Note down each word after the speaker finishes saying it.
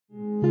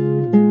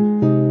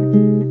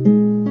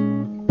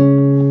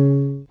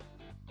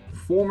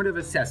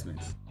Formative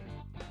assessments.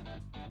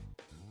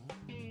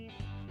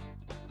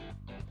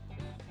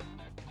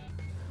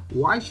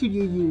 Why should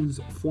you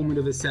use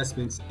formative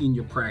assessments in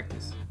your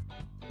practice?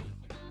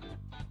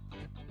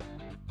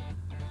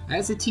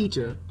 As a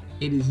teacher,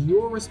 it is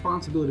your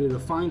responsibility to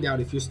find out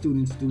if your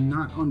students do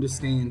not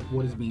understand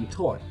what is being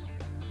taught.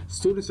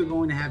 Students are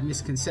going to have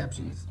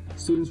misconceptions.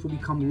 Students will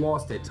become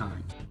lost at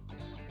times.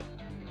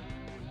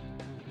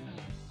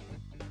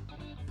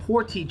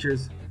 Poor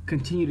teachers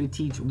continue to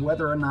teach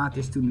whether or not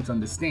their students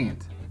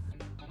understand.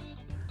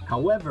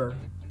 However,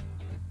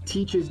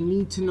 teachers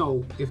need to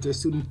know if their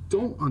students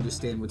don't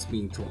understand what's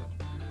being taught.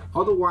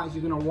 Otherwise,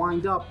 you're going to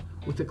wind up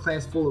with a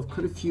class full of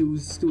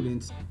confused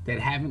students that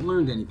haven't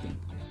learned anything.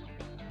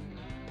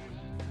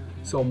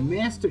 So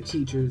master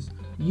teachers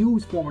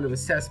use formative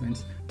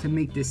assessments to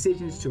make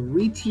decisions to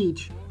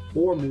reteach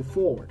or move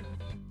forward.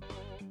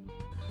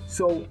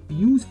 So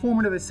use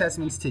formative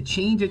assessments to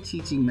change a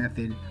teaching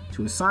method,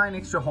 to assign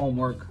extra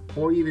homework,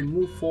 or even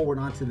move forward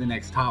onto the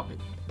next topic.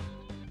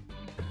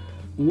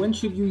 When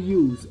should you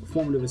use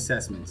formative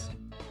assessments?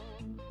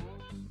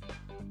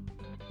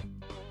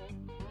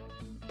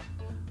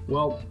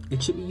 Well,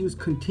 it should be used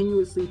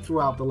continuously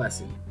throughout the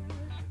lesson.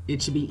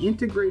 It should be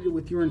integrated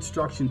with your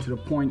instruction to the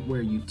point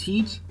where you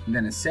teach,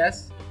 then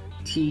assess,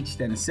 teach,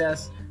 then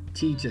assess,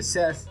 teach,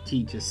 assess,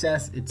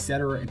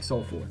 etc., and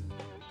so forth.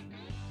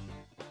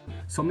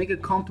 So make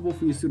it comfortable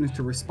for your students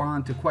to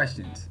respond to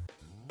questions.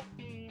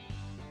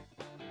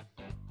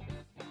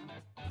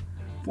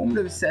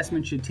 Formative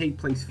assessment should take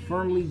place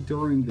firmly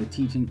during the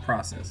teaching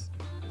process.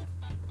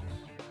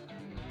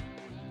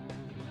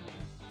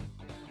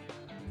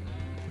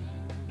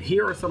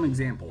 Here are some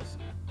examples.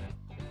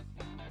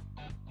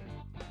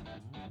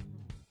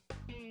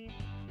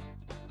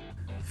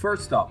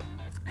 First up,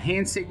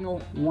 hand signal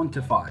 1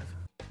 to 5.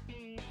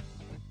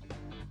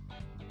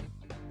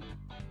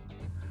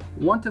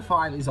 1 to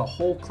 5 is a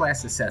whole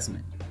class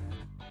assessment.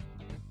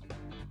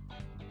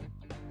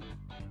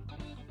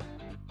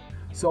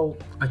 So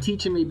a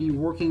teacher may be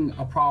working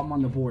a problem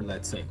on the board,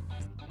 let's say.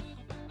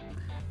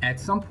 At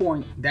some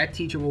point, that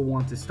teacher will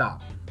want to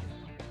stop.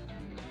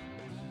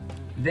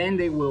 Then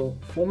they will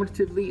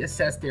formatively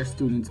assess their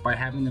students by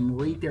having them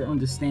rate their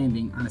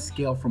understanding on a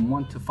scale from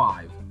 1 to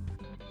 5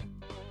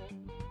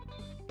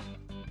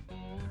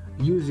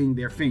 using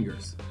their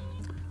fingers.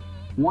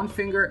 1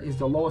 finger is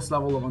the lowest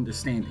level of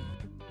understanding.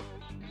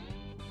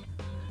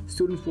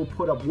 Students will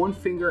put up 1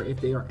 finger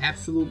if they are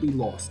absolutely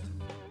lost.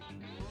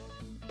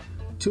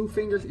 2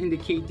 fingers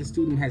indicate the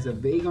student has a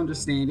vague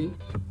understanding.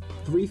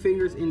 3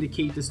 fingers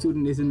indicate the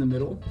student is in the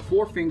middle.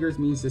 4 fingers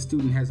means the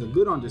student has a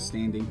good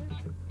understanding.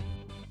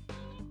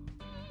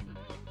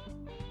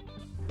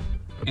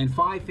 And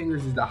 5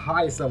 fingers is the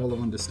highest level of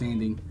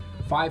understanding.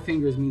 5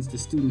 fingers means the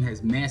student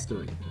has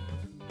mastery.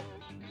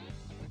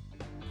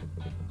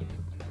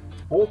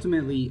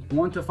 Ultimately,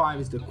 1 to 5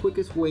 is the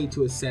quickest way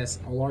to assess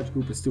a large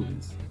group of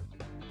students.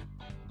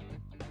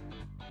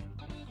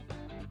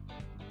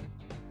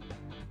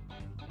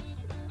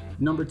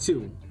 Number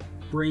 2,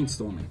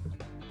 brainstorming.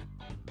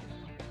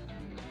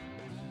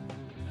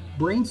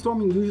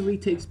 Brainstorming usually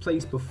takes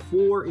place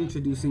before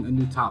introducing a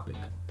new topic.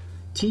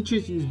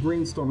 Teachers use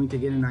brainstorming to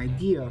get an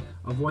idea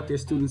of what their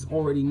students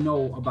already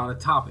know about a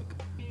topic.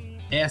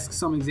 Ask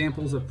some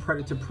examples of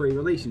predator-prey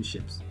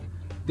relationships.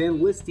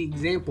 Then list the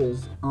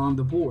examples on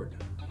the board.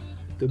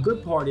 The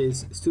good part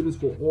is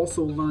students will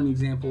also learn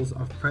examples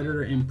of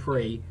predator and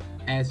prey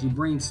as you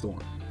brainstorm.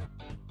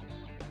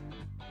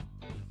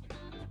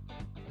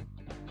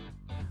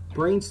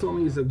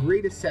 Brainstorming is a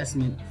great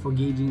assessment for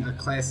gauging a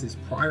class's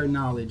prior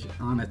knowledge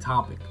on a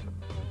topic.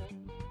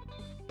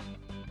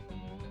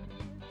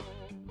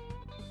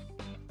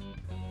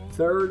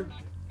 Third,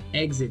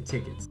 exit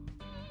tickets.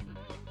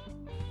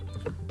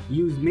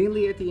 Used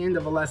mainly at the end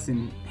of a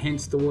lesson,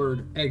 hence the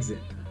word exit.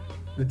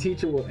 The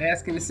teacher will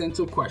ask an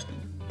essential question,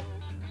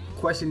 a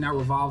question that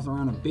revolves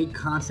around a big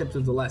concept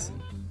of the lesson.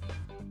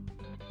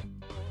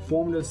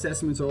 Formative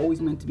assessments are always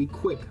meant to be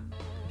quick.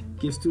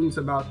 Give students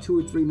about 2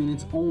 or 3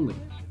 minutes only.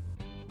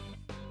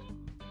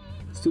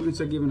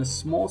 Students are given a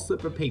small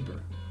slip of paper.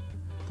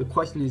 The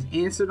question is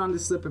answered on the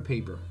slip of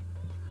paper.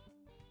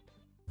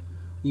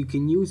 You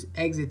can use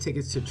exit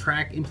tickets to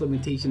track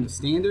implementation of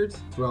standards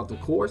throughout the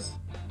course.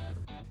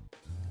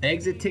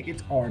 Exit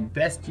tickets are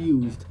best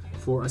used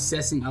for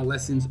assessing a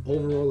lesson's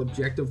overall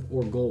objective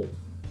or goal.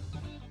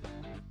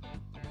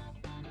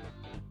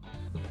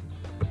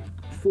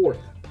 Fourth,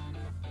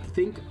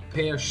 think,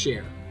 pair,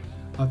 share.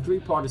 A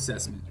 3-part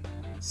assessment.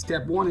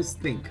 Step 1 is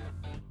think.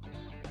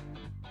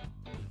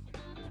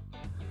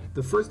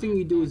 The first thing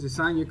you do is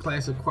assign your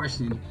class a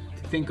question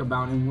to think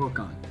about and work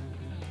on.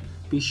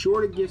 Be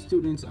sure to give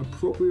students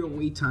appropriate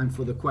wait time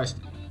for the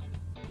question.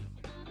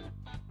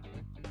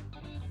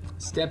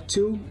 Step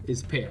 2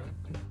 is pair.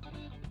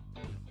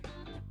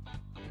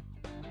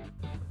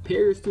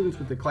 Pair your students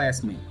with a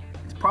classmate.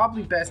 It's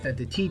probably best that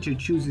the teacher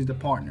chooses the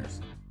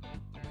partners.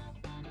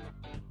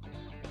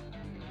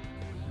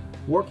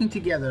 Working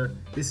together,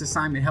 this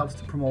assignment helps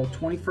to promote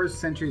 21st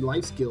century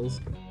life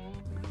skills,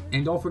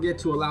 And don't forget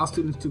to allow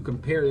students to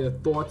compare their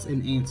thoughts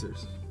and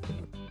answers.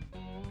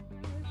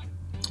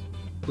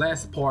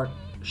 Last part,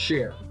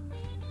 share.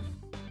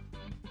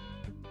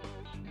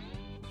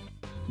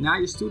 Now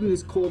your student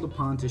is called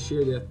upon to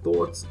share their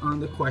thoughts on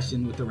the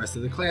question with the rest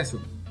of the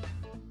classroom.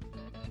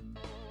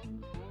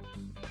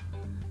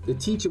 The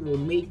teacher will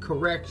make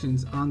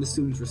corrections on the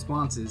student's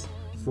responses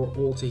for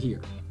all to hear.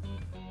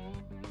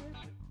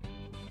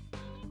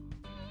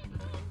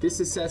 This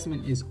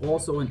assessment is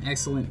also an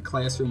excellent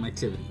classroom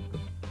activity.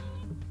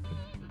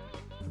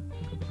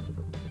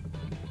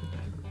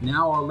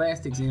 Now our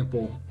last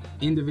example,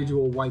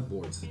 individual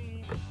whiteboards.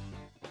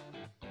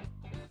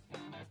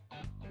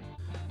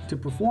 To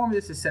perform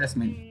this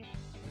assessment,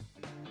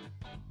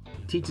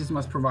 teachers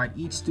must provide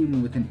each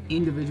student with an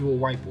individual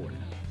whiteboard.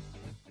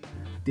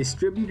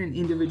 Distribute an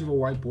individual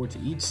whiteboard to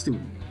each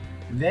student.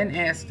 Then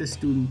ask the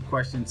student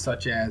questions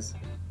such as,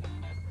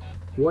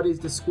 what is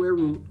the square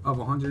root of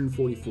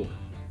 144?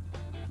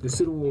 The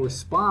student will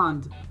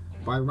respond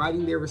by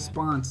writing their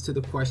response to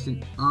the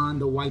question on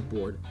the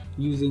whiteboard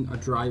using a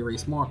dry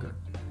erase marker.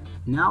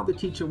 Now the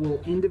teacher will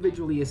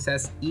individually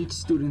assess each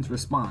student's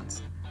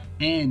response,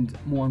 and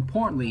more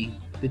importantly,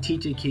 the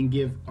teacher can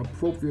give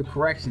appropriate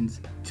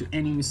corrections to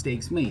any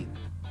mistakes made.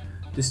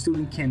 The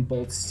student can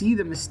both see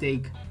the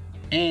mistake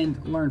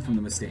and learn from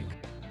the mistake.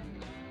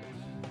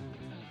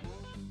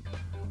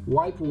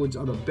 Whiteboards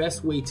are the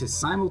best way to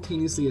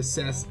simultaneously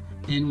assess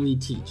and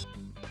reteach.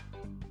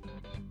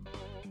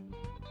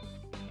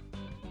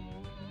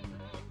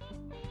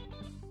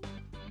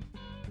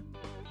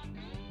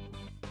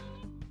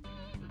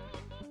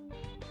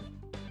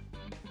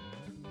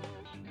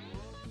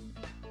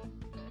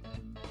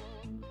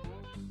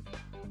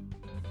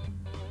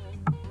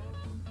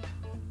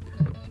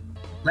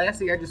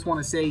 Lastly, I just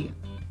want to say,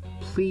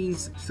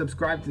 please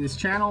subscribe to this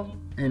channel,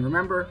 and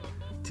remember,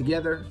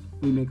 together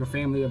we make a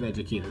family of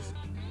educators.